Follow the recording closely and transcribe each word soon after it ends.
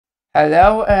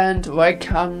Hello and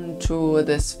welcome to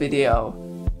this video.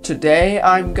 Today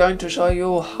I'm going to show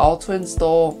you how to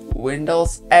install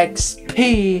Windows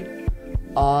XP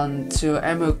onto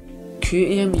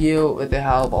QEMU with the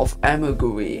help of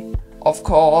EmuGUI. Of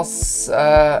course,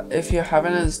 if you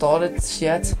haven't installed it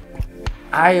yet,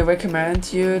 I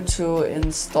recommend you to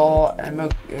install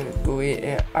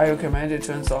EmuGUI. I recommend you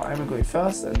to install EmuGUI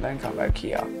first and then come back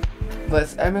here.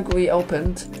 With EmuGUI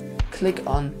opened, click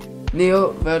on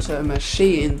New Virtual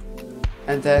Machine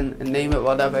and then name it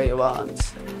whatever you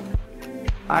want.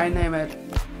 I name it,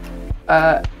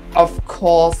 of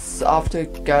course, after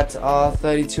get a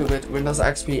 32-bit Windows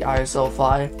XP ISO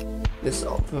file. This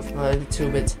with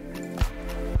 32-bit.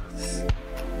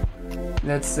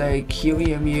 Let's say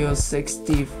QEMU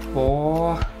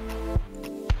 64,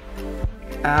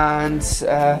 and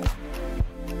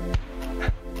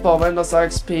for Windows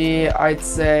XP, I'd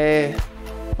say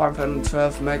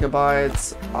 512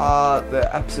 megabytes are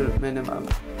the absolute minimum.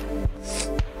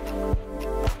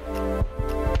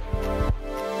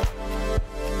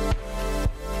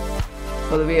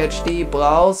 For the VHD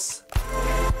browse,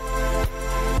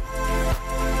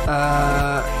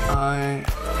 I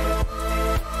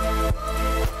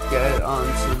get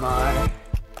onto my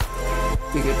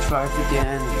bigger drive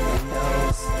again,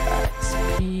 Windows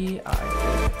XP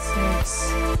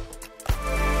i386,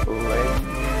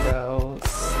 Windows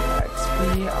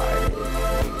XP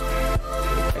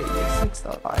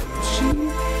i386.img,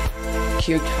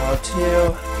 QCOW2,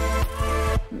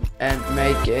 and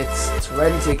make it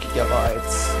 20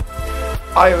 gigabytes.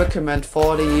 I recommend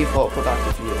 40 for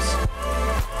productive use.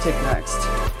 Click next.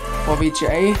 For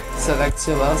VGA, select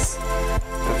Zula's,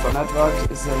 and for network,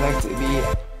 select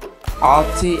the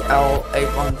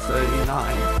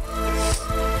RTL8139.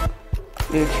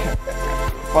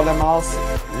 For the mouse,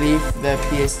 leave the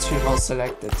PS2 mouse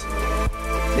selected.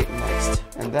 Click next,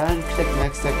 and then click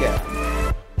next again.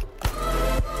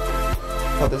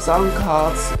 For the sound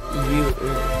cards, you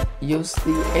use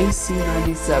the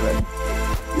AC97.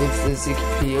 Leave the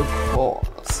CPU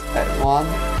cores at 1.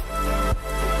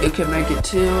 You can make it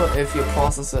 2 if your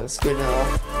processor is good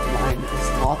enough. Mine is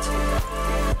not.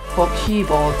 For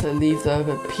keyboard, leave the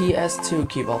PS2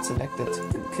 keyboard selected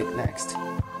and click next.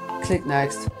 Click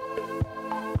next.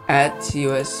 Add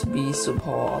USB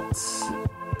support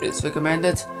is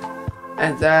recommended,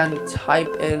 and then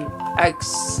type in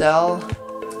accel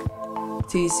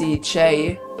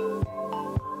TCG,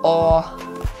 or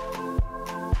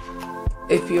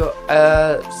if you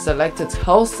selected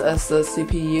host as the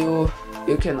CPU,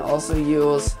 you can also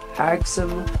use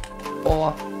HAXM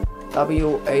or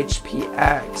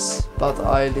WHPX, but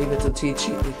I leave it to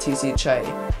TCG.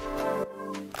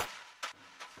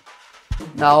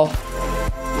 Now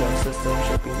your system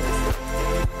should be listed.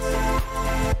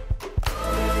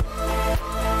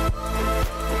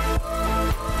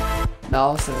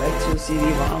 Now select your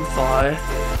CD-ROM file,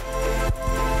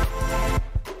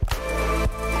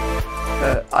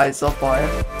 ISO file,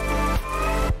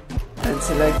 and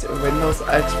select Windows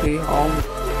XP Home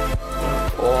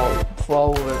or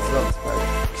Pro with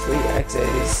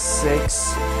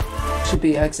x86. Should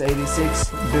be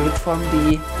x86. Boot from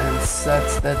D and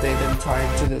set the date and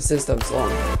time to the system's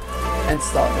on, and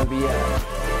start the VM.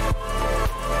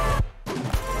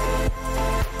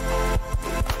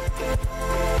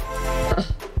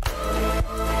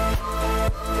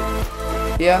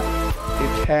 Here you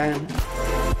can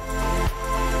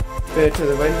go to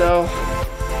the window,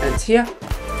 and here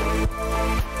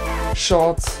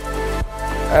short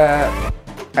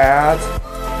ad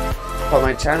for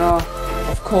my channel.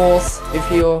 Of course,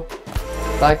 if you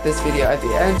like this video at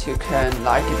the end, you can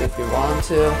like it if you want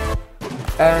to,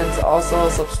 and also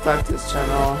subscribe to this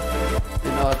channel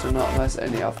in order to not miss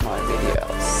any of my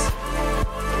videos.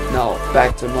 Now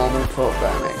back to normal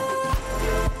programming.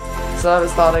 So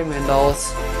starting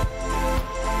Windows,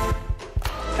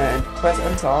 and press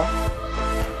enter,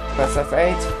 press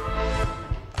F8,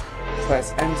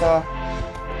 press enter,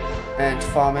 and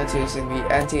format using the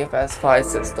NTFS file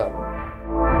system.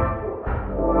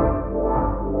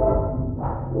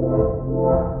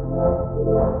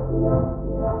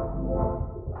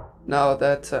 Now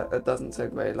that it doesn't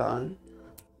take very long.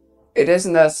 It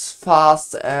isn't as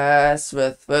fast as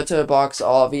with VirtualBox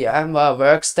or VMware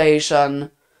Workstation,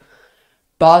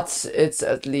 but it's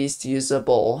at least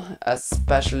usable,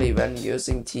 especially when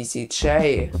using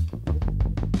TCG,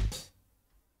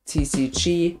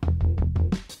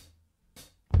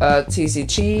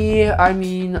 I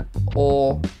mean,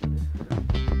 or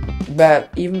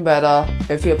even better,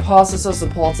 if your processor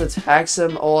supported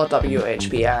HAXM or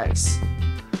WHPX.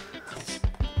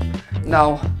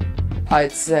 Now,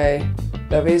 I'd say,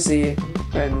 let me see,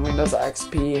 when Windows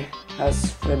XP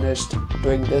has finished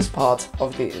doing this part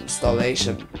of the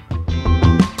installation.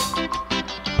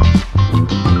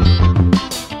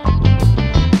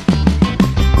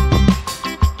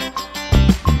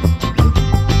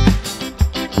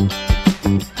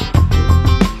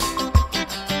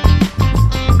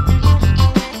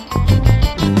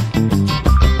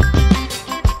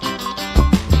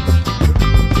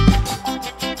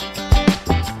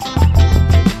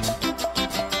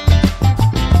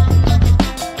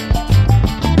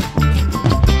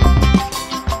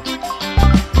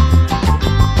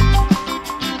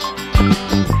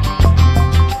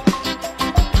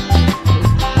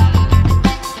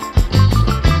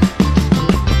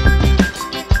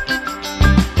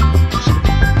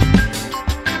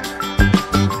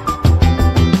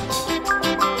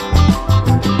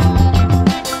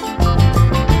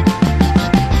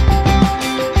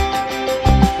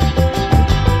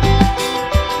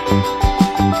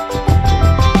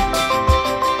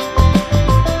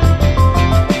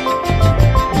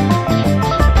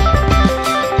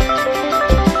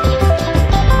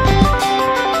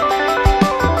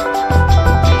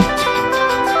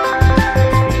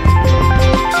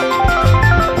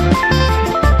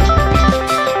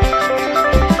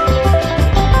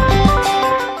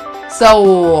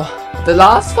 So the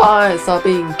last files are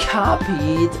being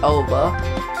copied over.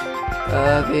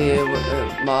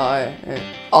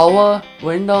 Our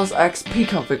Windows XP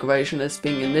configuration is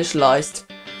being initialized.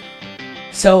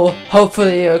 So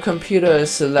hopefully your computer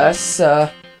is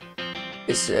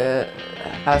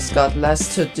has got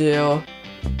less to do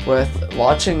with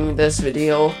watching this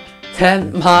video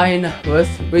than mine with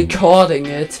recording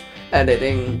it.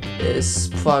 Editing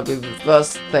is probably the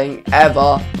worst thing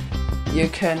ever. You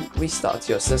can restart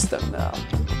your system now.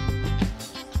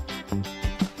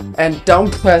 And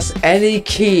don't press any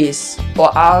keys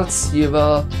or else you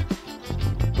will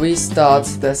restart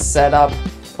the setup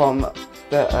from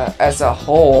the as a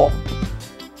whole.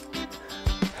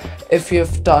 If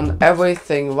you've done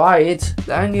everything right,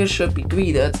 then you should be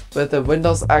greeted with the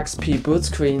Windows XP boot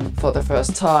screen for the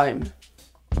first time.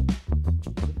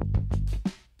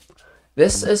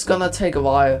 This is gonna take a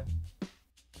while.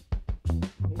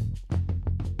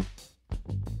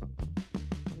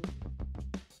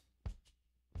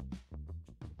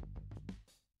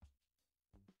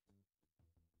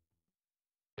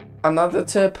 Another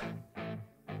tip,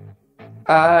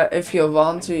 if you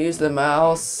want to use the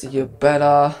mouse, you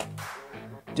better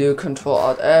do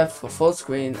Ctrl-Alt-F for full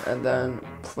screen and then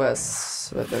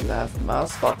press with the left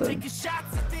mouse button.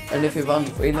 And if you want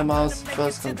to free the mouse,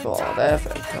 press Ctrl-Alt-F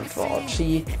and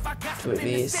Ctrl-Alt-G to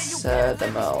release the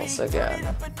mouse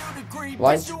again.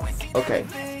 Right? Okay.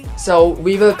 So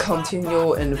we will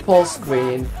continue in full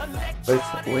screen with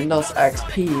Windows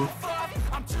XP.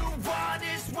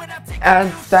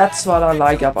 And that's what I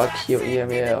like about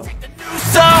QEMU. You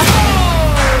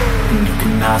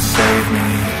cannot save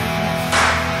me,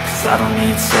 'cause I don't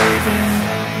need saving.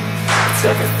 It's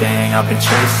everything I've been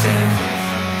chasing,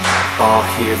 all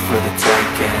here for the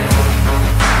taking.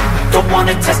 Don't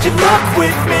wanna test your luck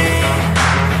with me,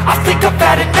 I think I've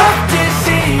had enough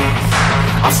disease.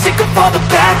 I'm sick of all the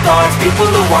bad thoughts, people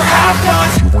who are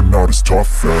half-nots. You are not as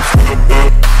tough as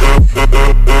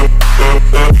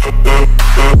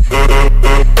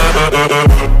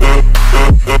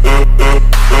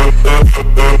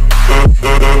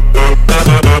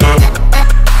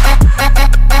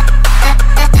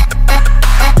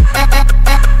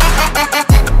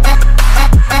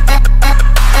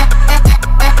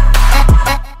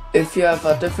If you have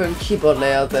a different keyboard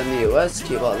layout than the US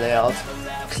keyboard layout,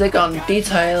 click on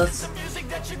Details,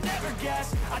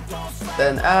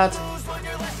 then Add,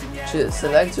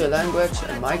 select your language.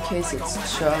 In my case it's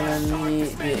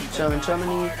Germany,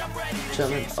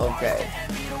 German, okay.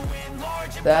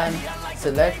 Then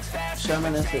select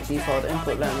German as the default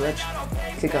input language,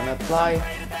 click on Apply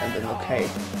and then OK.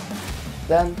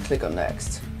 Then click on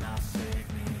Next.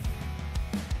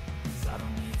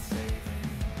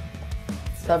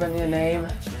 Type in your name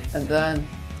and then,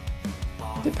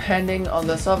 depending on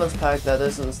the service pack that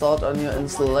is installed on your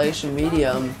installation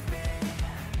medium,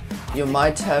 you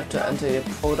might have to enter your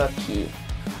product key.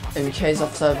 In case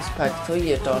of service pack 3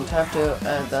 you don't have to,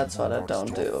 and that's what I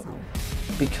don't do,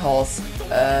 because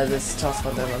this is just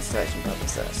for demonstration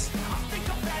purposes.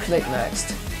 Click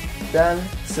Next. Then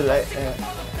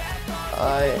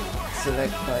I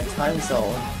select my time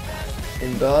zone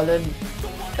in Berlin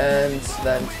and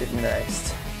then click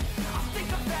Next.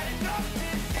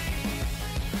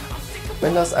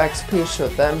 Windows XP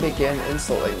should then begin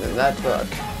installing the network.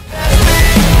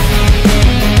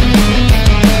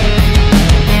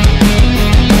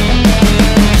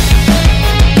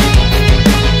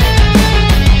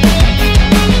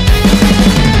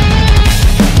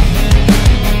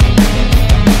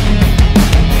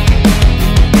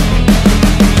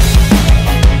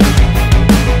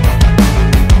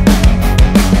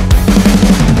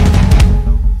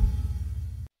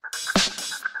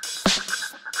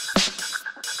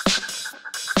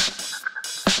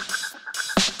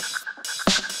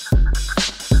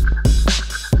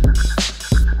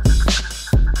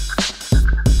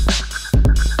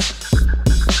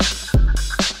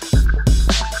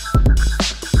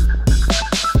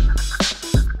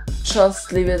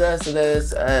 just leave it as it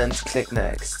is and click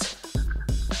next.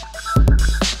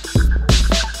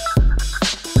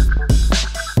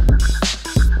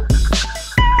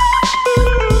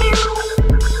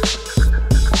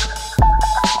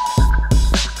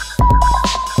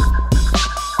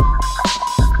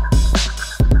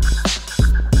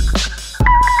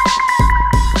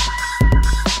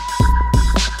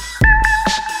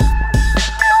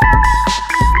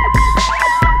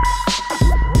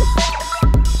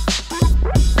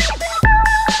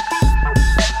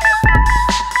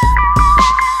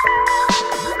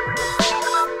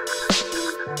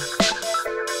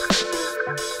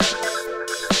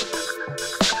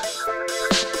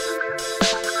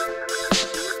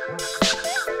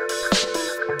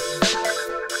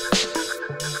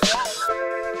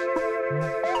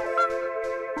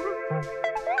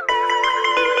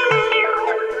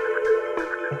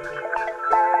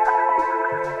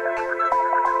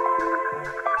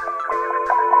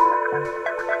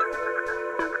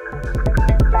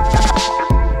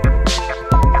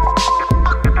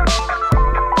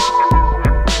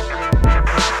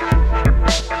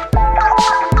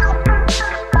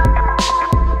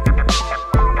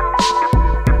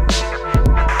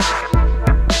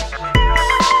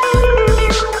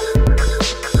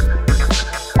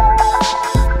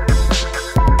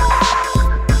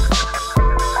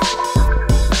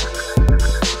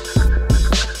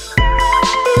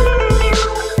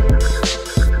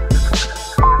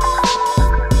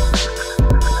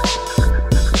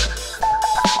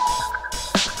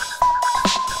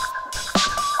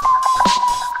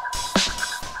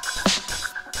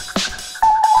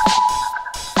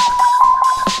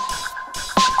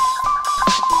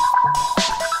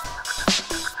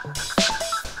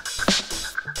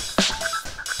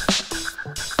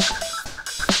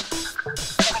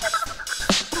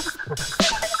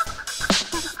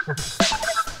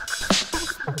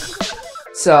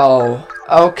 So,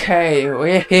 okay,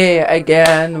 we're here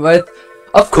again with,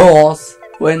 of course,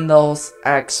 Windows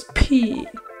XP.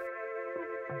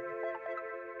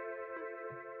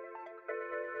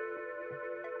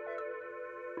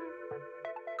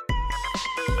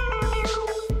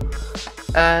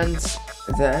 And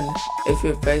then, if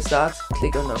you face that,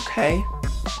 click on OK.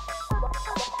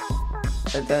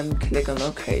 And then click on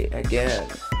OK again.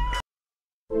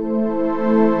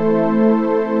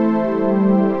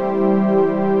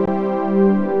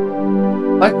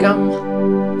 Welcome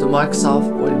to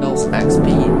Microsoft Windows XP.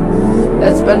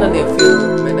 Let's spend only a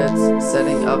few minutes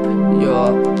setting up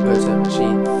your virtual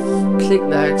machine. Click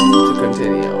next to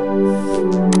continue.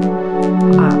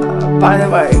 By the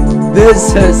way,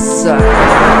 this is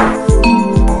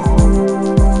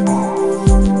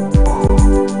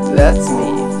that's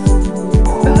me.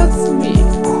 That's me.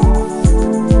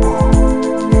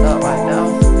 Not right now.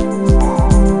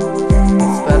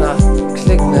 It's better.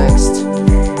 Click next.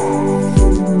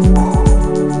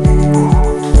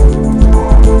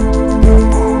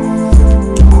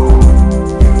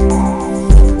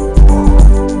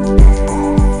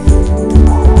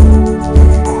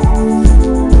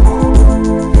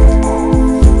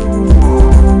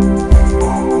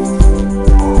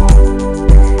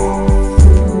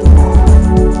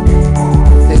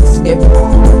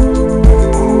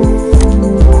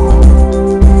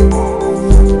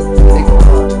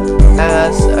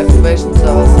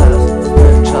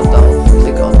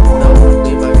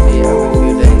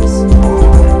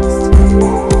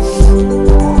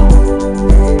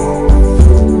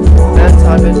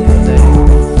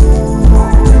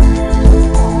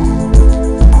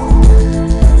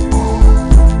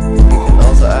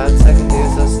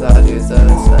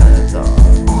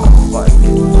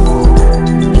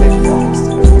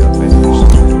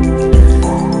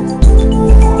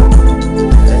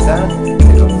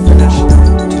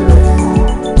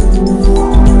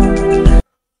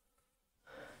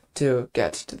 To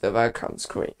get to the welcome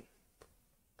screen,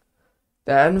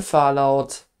 then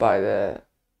followed by the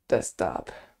desktop.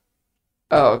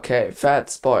 Okay, fat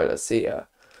spoilers here.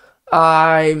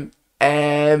 I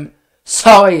am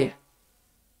sorry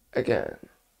again,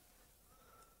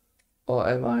 or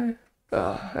am I?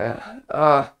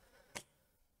 Yeah.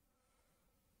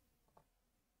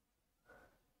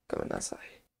 ごめんなさい。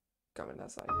ごめんな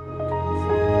さい。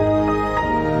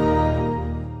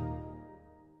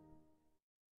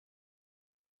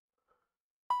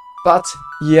But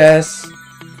yes,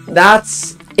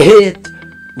 that's it.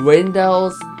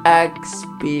 Windows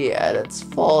XP at its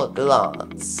full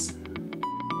glance.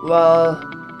 Well,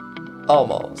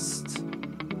 almost.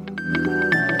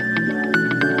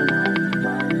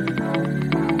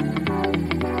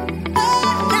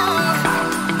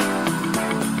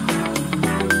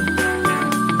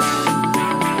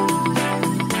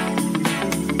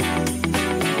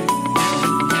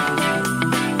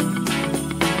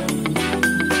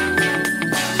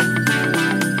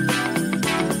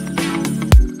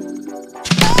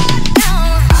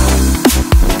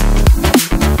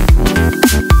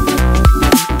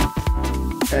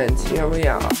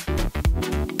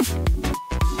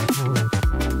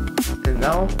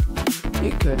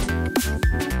 you could.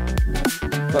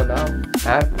 For now,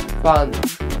 have fun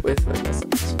with Windows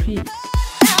XP.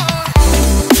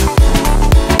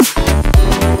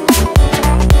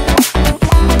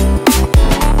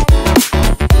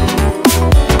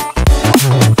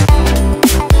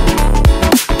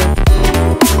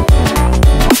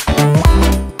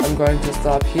 I'm going to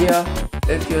stop here.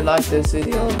 If you like this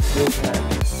video, you can,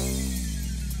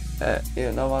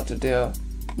 you know what to do.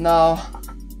 Now,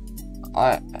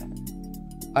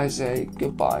 I say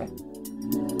goodbye.